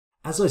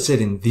As I said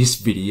in this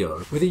video,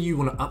 whether you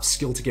want to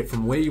upskill to get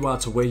from where you are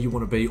to where you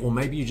want to be, or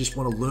maybe you just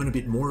want to learn a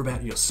bit more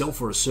about yourself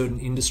or a certain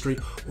industry,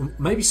 or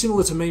maybe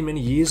similar to me many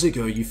years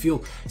ago, you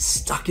feel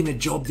stuck in a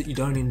job that you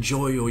don't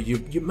enjoy, or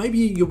maybe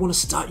you want to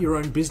start your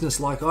own business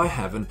like I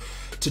have, and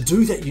to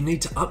do that you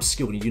need to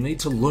upskill, you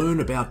need to learn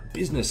about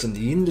business and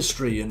the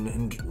industry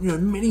and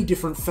many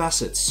different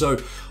facets. So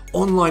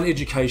online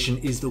education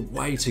is the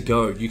way to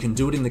go. You can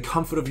do it in the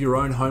comfort of your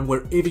own home,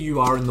 wherever you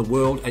are in the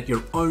world, at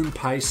your own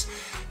pace.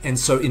 And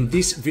so in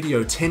this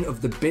video, 10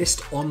 of the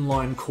best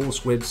online course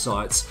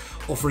websites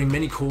offering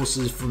many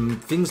courses, from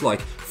things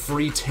like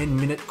free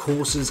 10-minute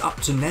courses up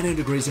to nano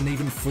degrees and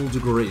even full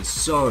degrees.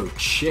 So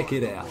check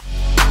it out.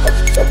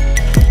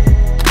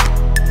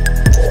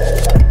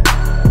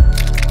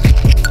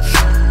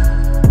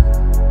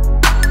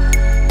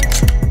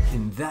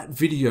 That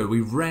video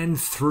we ran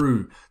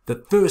through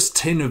the first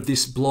 10 of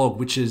this blog,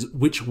 which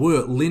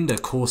were Lynda,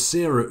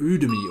 Coursera,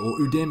 Udemy or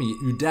Udemy,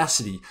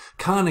 Udacity,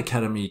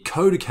 Codecademy,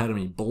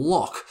 Codecademy,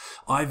 Bloc,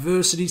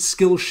 Iversity,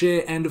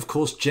 SkillShare, and of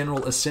course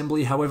General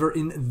Assembly. However,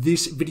 in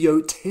this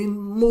video, 10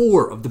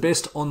 more of the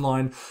best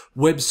online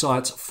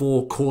websites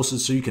for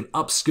courses so you can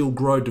upskill,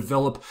 grow,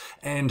 develop,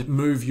 and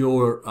move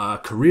your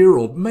career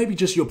or maybe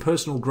just your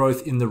personal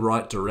growth in the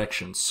right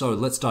direction. So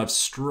let's dive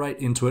straight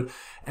into it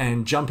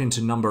and jump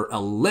into number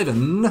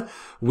 11,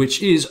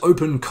 which is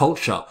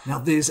OpenCulture. Now,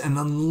 there's an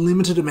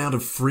unlimited amount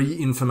of free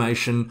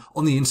information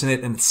on the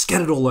internet and it's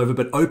scattered all over,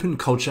 but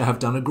OpenCulture have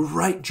done a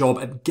great job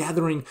at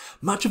gathering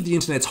much of the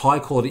internet's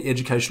high-quality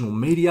educational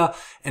media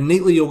and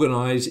neatly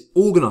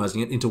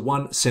organizing it into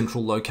one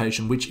central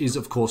location, which is,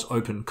 of course,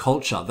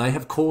 OpenCulture. They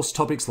have course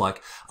topics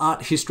like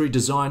art, history,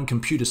 design,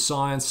 computer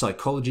science,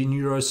 psychology,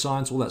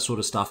 neuroscience, all that sort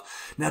of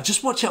stuff. Now,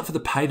 just watch out for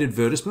the paid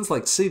advertisements.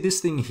 Like, see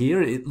this thing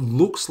here? It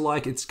looks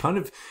like it's kind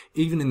of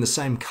even in the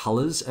same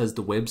colors as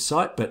the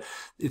website, but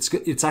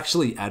it's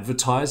actually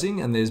advertising,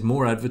 and there's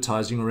more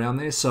advertising around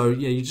there. So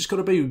yeah, you just got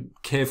to be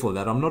careful of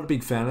that. I'm not a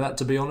big fan of that,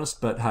 to be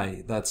honest, but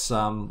hey, that's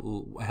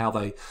how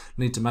they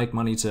need to make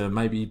money, to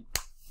maybe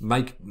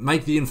make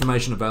the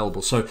information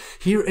available. So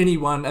here,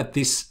 anyone at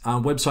this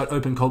website,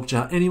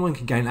 OpenCulture, anyone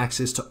can gain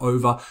access to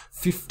over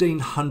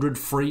 1,500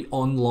 free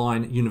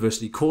online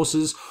university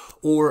courses,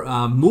 or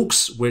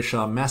MOOCs, which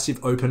are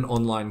massive open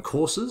online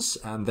courses,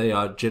 and they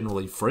are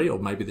generally free, or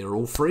maybe they're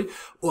all free.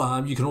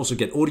 You can also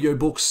get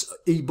audiobooks,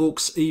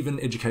 ebooks, even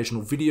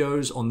educational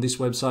videos on this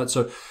website.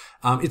 So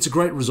it's a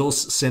great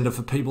resource center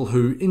for people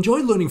who enjoy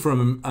learning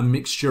from a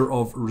mixture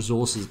of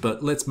resources.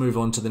 But let's move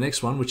on to the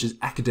next one, which is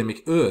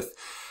Academic Earth.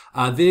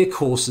 Their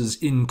courses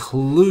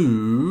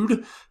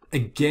include,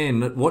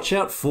 again, watch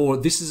out for,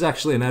 this is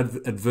actually an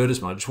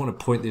advertisement. I just want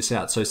to point this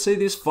out. So see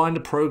this, find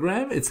a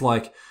program. It's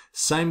like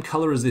same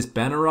color as this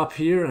banner up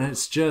here, and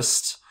it's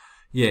just,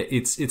 yeah,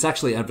 it's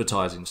actually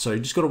advertising. So you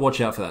just got to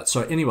watch out for that.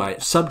 So anyway,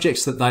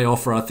 subjects that they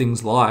offer are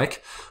things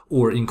like,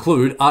 or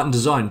include, art and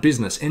design,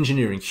 business,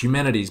 engineering,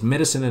 humanities,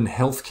 medicine and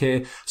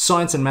healthcare,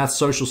 science and math,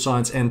 social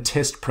science, and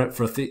test prep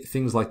for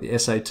things like the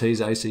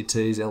SATs,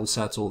 ACTs,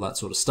 LSATs, all that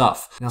sort of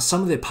stuff. Now,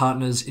 some of their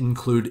partners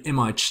include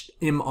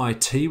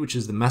MIT, which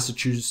is the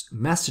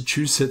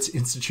Massachusetts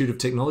Institute of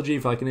Technology,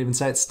 if I can even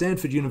say it,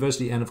 Stanford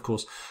University, and of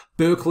course,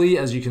 Berkeley,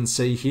 as you can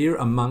see here,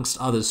 amongst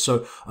others.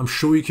 So I'm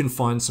sure you can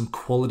find some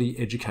quality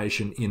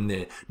education in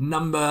there.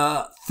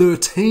 Number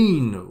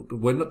 13,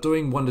 we're not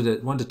doing 1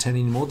 to 10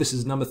 anymore. This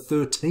is number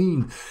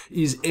 13,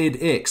 is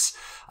edX.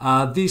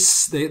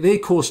 Their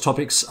course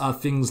topics are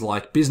things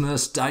like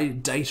business,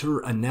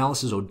 data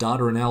analysis or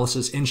data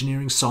analysis,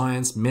 engineering,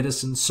 science,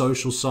 medicine,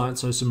 social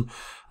science. So some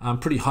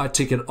pretty high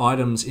ticket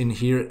items in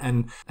here.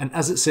 And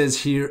as it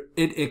says here,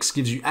 edX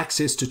gives you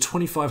access to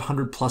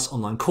 2,500 plus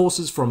online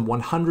courses from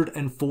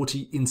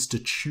 140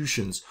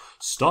 institutions.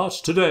 Start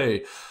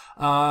today.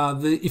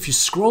 If you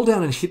scroll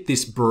down and hit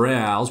this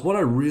browse, what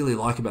I really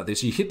like about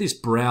this, you hit this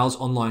browse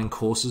online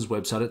courses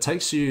website, it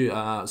takes you,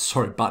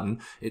 button,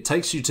 it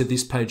takes you to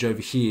this page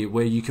over here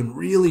where you can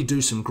really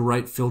do some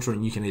great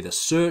filtering. You can either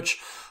search,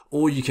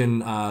 or you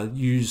can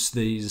use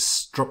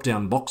these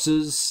drop-down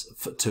boxes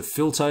to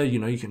filter.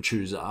 You can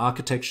choose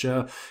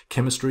architecture,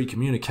 chemistry,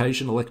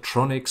 communication,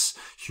 electronics,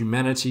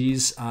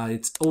 humanities.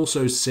 It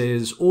also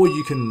says, or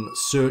you can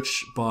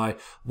search by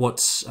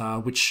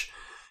which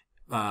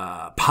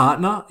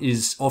partner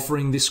is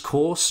offering this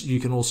course. You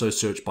can also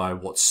search by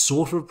what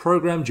sort of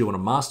program. Do you want a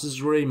master's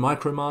degree,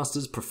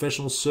 micromasters,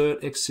 professional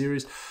cert, X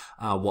series?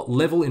 What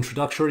level,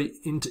 introductory,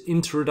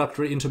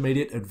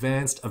 intermediate,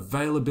 advanced,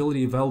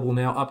 availability, available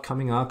now,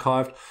 upcoming,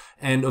 archived,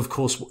 and of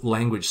course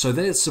language. So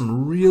there's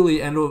some really,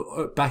 and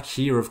back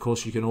here, of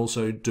course, you can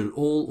also do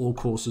all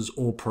courses,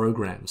 all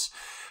programs.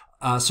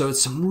 So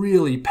it's some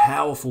really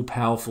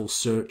powerful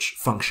search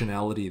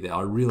functionality there.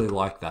 I really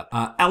like that.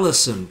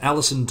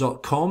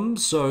 Alison.com.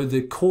 So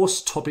the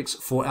course topics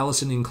for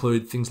Alison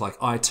include things like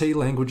IT,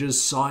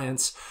 languages,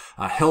 science,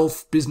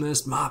 health,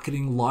 business,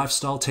 marketing,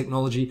 lifestyle,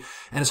 technology,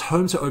 and it's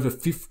home to over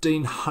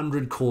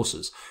 1,500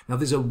 courses. Now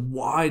there's a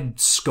wide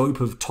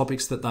scope of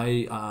topics that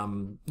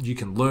you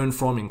can learn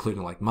from,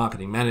 including like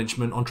marketing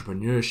management,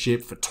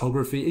 entrepreneurship,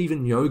 photography,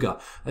 even yoga.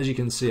 As you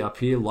can see up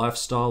here,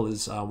 lifestyle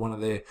is one of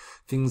their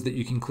things that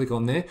you can click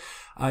on there.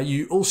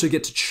 You also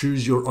get to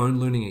choose your own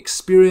learning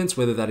experience,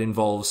 whether that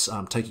involves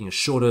taking a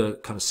shorter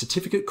kind of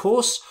certificate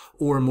course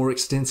or a more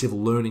extensive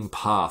learning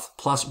path.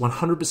 Plus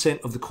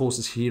 100% of the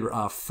courses here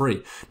are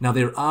free. Now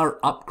there are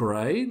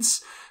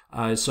upgrades.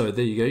 So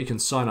there you go, you can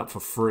sign up for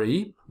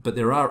free, but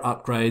there are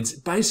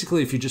upgrades.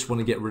 Basically, if you just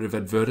want to get rid of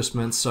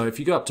advertisements, so if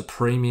you go up to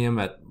premium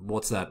at,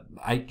 what's that,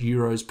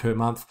 €8 per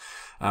month,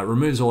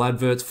 removes all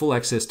adverts, full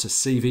access to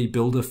CV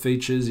builder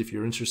features if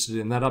you're interested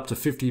in that, up to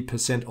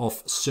 50%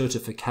 off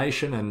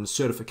certification and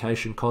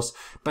certification costs.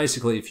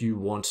 Basically, if you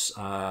want,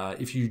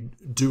 if you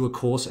do a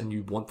course and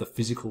you want the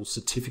physical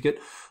certificate,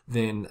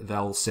 then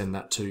they'll send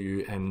that to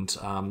you. And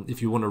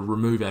if you want to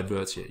remove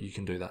adverts, yeah, you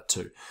can do that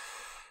too.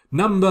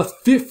 Number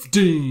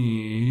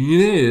 15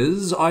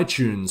 is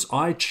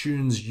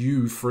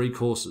iTunesU free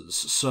courses.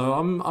 So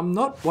I'm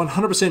not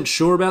 100%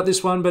 sure about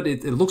this one, but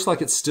it looks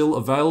like it's still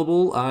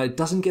available. It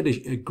doesn't get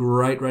a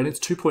great rating. It's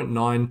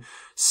 2.9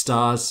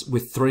 stars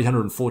with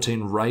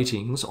 314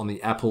 ratings on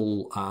the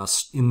Apple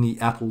in the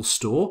Apple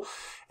Store.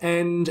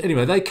 And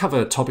anyway, they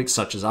cover topics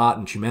such as art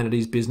and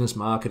humanities, business,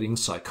 marketing,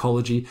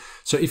 psychology.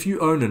 So if you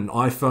own an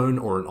iPhone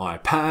or an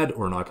iPad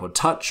or an iPod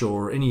Touch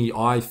or any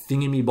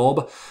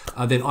thingy-bob,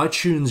 then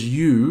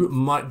iTunesU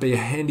might be a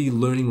handy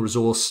learning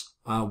resource,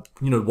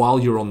 while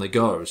you're on the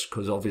go,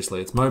 because obviously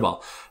it's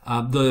mobile.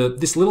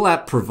 This little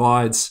app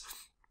provides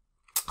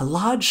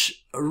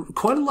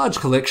quite a large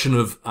collection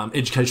of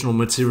educational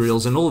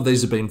materials, and all of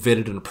these have been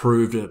vetted and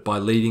approved by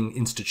leading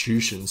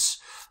institutions.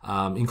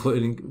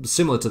 Including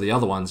similar to the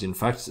other ones, in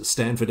fact,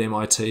 Stanford,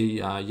 MIT,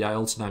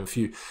 Yale, to name a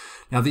few.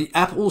 Now, the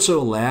app also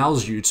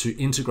allows you to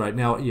integrate.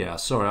 Now, yeah,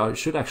 sorry, I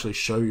should actually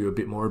show you a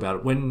bit more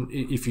about it.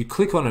 If you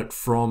click on it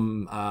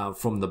from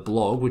the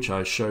blog, which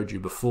I showed you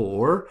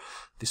before,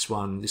 this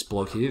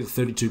blog here, the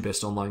 32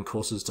 best online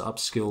courses to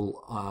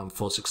upskill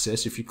for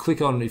success. If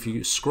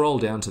you scroll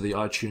down to the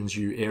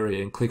iTunesU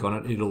area and click on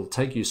it, it'll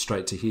take you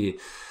straight to here.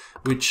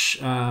 Which,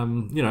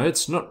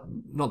 it's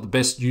not the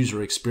best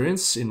user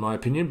experience in my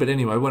opinion. But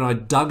anyway, when I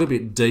dug a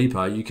bit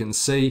deeper, you can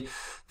see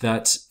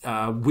that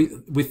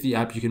with the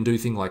app, you can do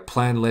things like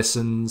plan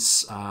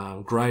lessons,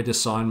 grade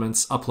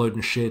assignments, upload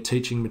and share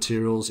teaching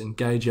materials,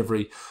 engage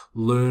every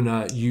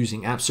learner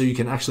using apps. So you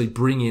can actually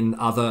bring in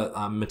other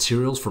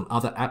materials from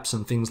other apps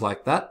and things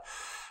like that.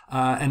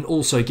 And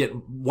also get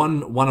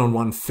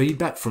one-on-one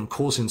feedback from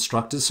course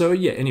instructors. So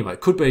yeah, anyway, it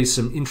could be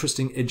some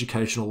interesting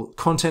educational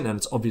content, and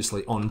it's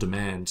obviously on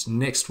demand.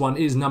 Next one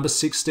is number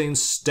 16,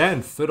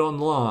 Stanford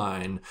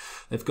Online.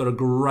 They've got a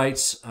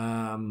great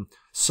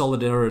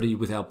solidarity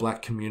with our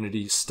Black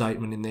community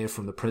statement in there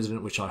from the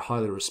president, which I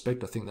highly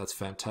respect. I think that's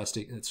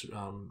fantastic. It's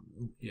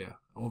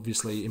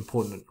obviously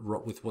important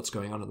with what's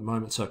going on at the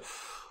moment. So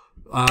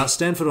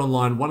Stanford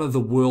Online, one of the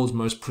world's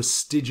most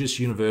prestigious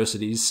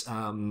universities.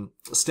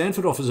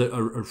 Stanford offers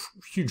a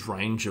huge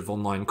range of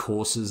online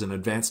courses and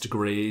advanced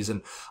degrees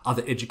and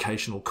other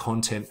educational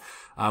content,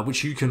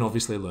 which you can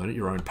obviously learn at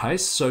your own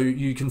pace. So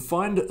you can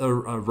find a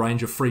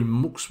range of free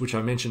MOOCs, which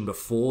I mentioned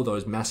before,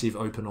 those massive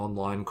open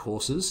online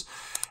courses.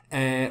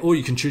 Or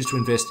you can choose to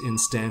invest in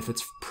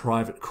Stanford's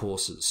private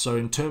courses. So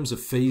in terms of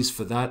fees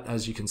for that,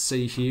 as you can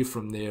see here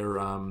from their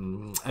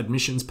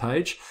admissions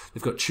page,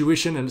 they've got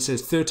tuition and it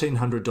says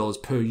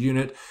 $1,300 per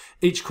unit.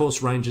 Each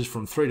course ranges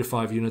from 3 to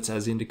 5 units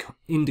as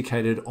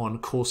indicated on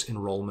course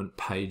enrollment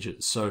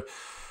pages. So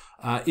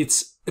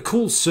it's a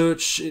cool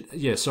search.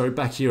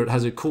 Back here it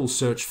has a cool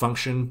search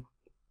function.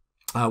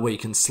 Where you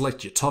can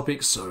select your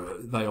topics. So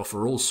they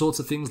offer all sorts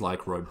of things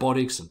like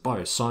robotics and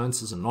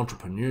biosciences and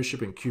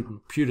entrepreneurship and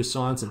computer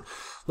science. And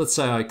let's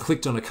say I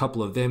clicked on a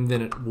couple of them,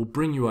 then it will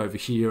bring you over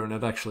here and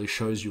it actually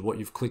shows you what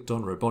you've clicked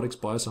on: robotics,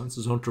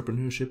 biosciences,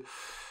 entrepreneurship.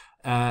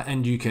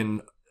 And you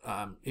can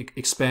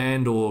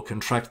expand or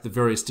contract the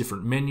various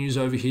different menus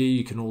over here.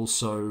 You can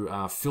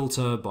also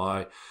filter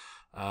by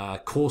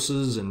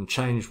courses and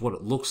change what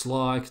it looks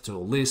like to a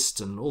list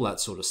and all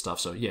that sort of stuff.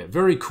 So yeah,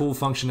 very cool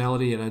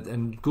functionality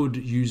and good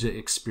user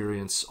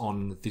experience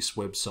on this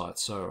website.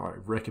 So I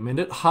recommend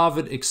it.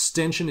 Harvard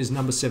Extension is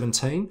number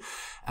 17.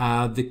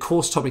 The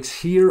course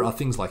topics here are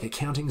things like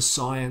accounting,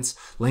 science,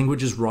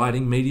 languages,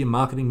 writing, media,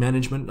 marketing,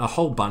 management, a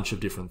whole bunch of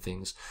different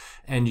things.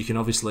 And you can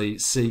obviously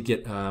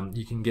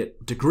you can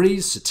get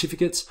degrees,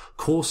 certificates,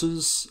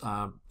 courses,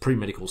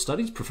 pre-medical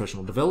studies,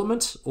 professional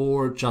development,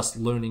 or just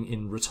learning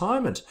in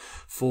retirement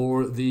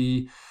for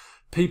the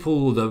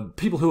the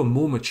people who are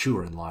more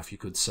mature in life, you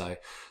could say.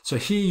 So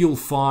here you'll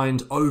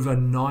find over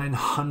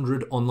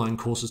 900 online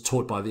courses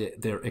taught by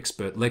their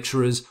expert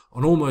lecturers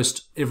on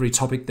almost every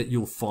topic that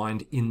you'll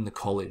find in the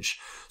college.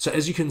 So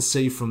as you can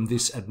see from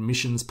this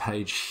admissions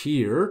page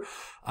here,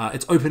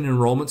 it's open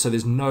enrollment, so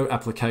there's no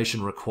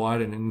application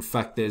required, and in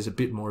fact there's a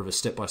bit more of a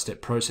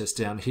step-by-step process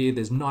down here.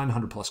 There's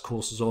 900 plus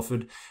courses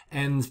offered,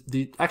 and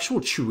the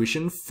actual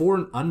tuition for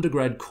an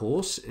undergrad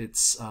course,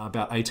 it's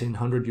about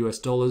 $1,800 US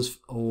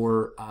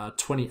or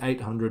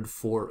 $2,800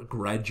 for a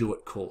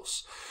graduate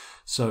course.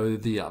 So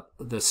the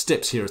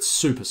steps here, it's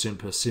super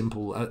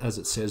simple, as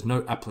it says,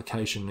 no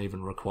application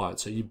even required.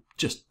 So you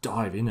just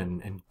dive in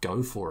and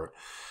go for it.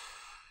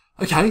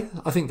 Okay,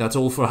 I think that's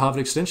all for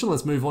Harvard Extension.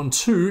 Let's move on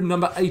to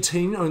number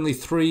 18, only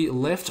 3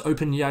 left,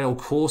 Open Yale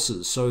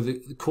courses. So the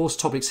course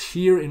topics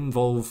here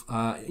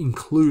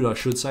include, I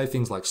should say,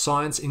 things like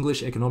science,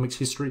 English, economics,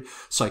 history,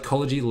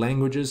 psychology,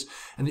 languages.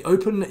 And the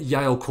Open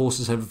Yale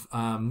courses have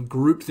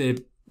grouped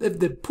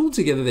they've pulled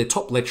together their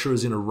top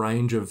lecturers in a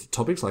range of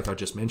topics, like I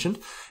just mentioned,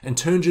 and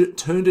turned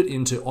it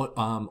into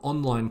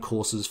online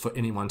courses for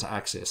anyone to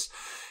access.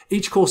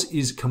 Each course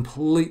is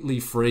completely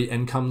free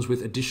and comes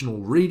with additional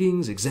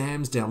readings,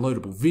 exams,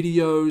 downloadable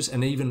videos,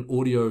 and even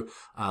audio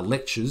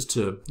lectures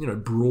to,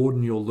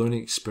 broaden your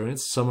learning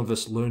experience. Some of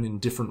us learn in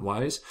different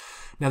ways.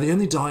 Now, the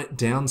only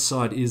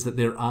downside is that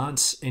there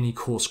aren't any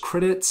course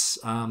credits,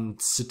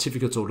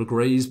 certificates, or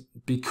degrees,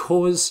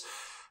 because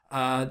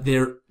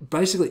they're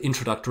basically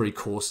introductory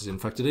courses. In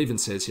fact, it even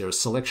says here a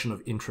selection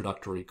of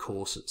introductory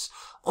courses.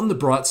 On the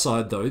bright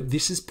side, though,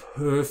 this is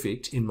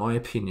perfect, in my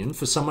opinion,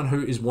 for someone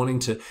who is wanting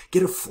to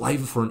get a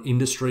flavor for an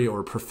industry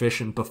or a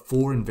profession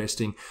before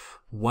investing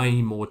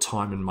way more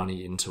time and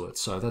money into it.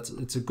 So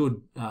it's a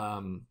good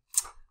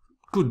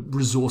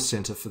resource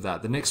center for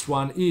that. The next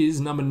one is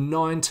number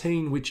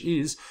 19, which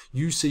is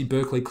UC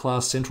Berkeley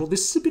Class Central.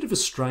 This is a bit of a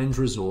strange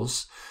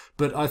resource,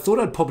 but I thought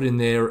I'd pop it in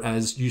there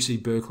as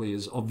UC Berkeley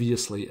is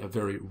obviously a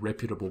very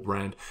reputable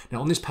brand.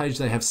 Now, on this page,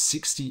 they have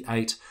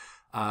 68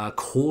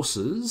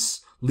 courses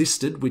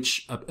listed,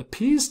 which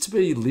appears to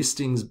be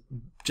listings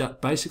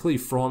basically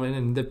from,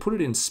 and they've put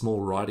it in small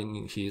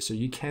writing here, so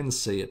you can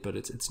see it, but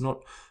it's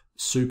not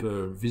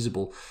super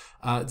visible.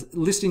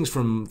 Listings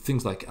from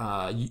things like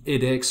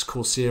edX,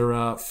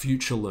 Coursera,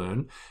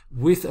 FutureLearn,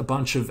 with a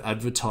bunch of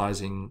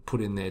advertising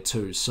put in there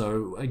too.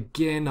 So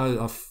again,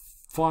 I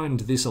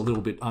find this a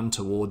little bit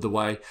untoward, the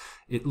way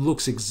it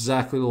looks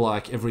exactly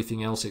like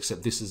everything else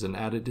except this is an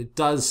ad. It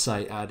does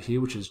say ad here,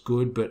 which is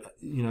good, but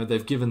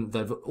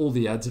all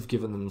the ads have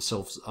given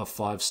themselves a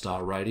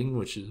 5-star rating,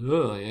 which is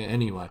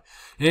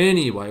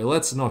anyway,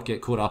 let's not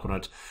get caught up on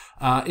it.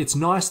 It's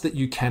nice that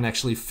you can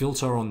actually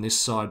filter on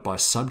this side by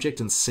subject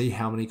and see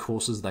how many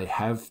courses they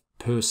have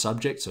per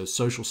subject. So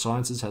social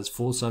sciences has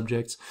 4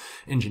 subjects,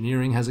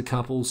 engineering has a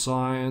couple,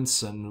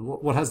 science, and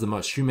what has the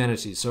most?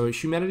 Humanities. So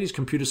humanities,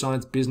 computer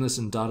science, business,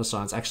 and data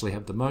science actually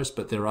have the most,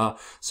 but there are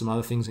some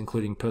other things,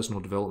 including personal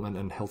development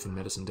and health and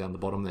medicine down the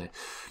bottom there.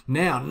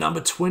 Now,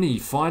 number 20,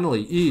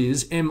 finally,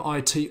 is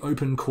MIT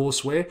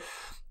OpenCourseWare.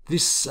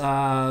 This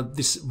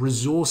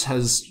resource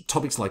has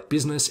topics like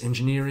business,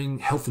 engineering,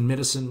 health and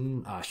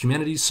medicine,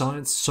 humanities,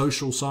 science,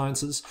 social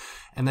sciences,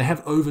 and they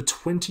have over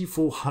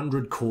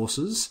 2,400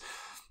 courses.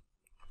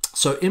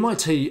 So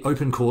MIT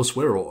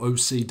OpenCourseWare, or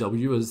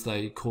OCW as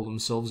they call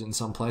themselves in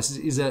some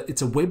places,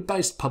 it's a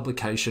web-based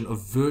publication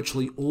of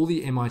virtually all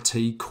the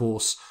MIT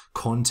course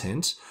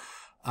content,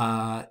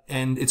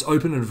 and it's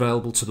open and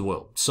available to the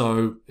world.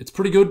 So it's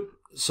pretty good.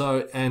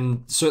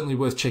 And certainly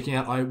worth checking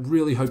out. I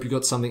really hope you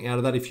got something out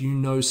of that. If you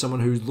know someone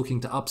who's looking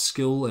to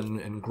upskill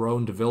and grow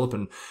and develop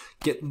and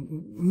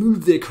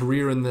move their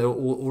career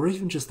or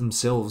even just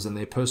themselves and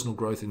their personal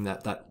growth in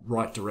that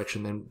right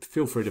direction, then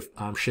feel free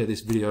to share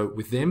this video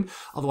with them.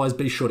 Otherwise,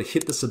 be sure to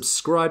hit the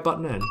subscribe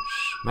button and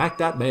smack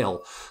that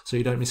bell so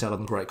you don't miss out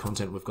on the great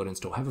content we've got in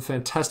store. Have a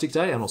fantastic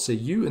day, and I'll see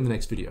you in the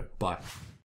next video. Bye.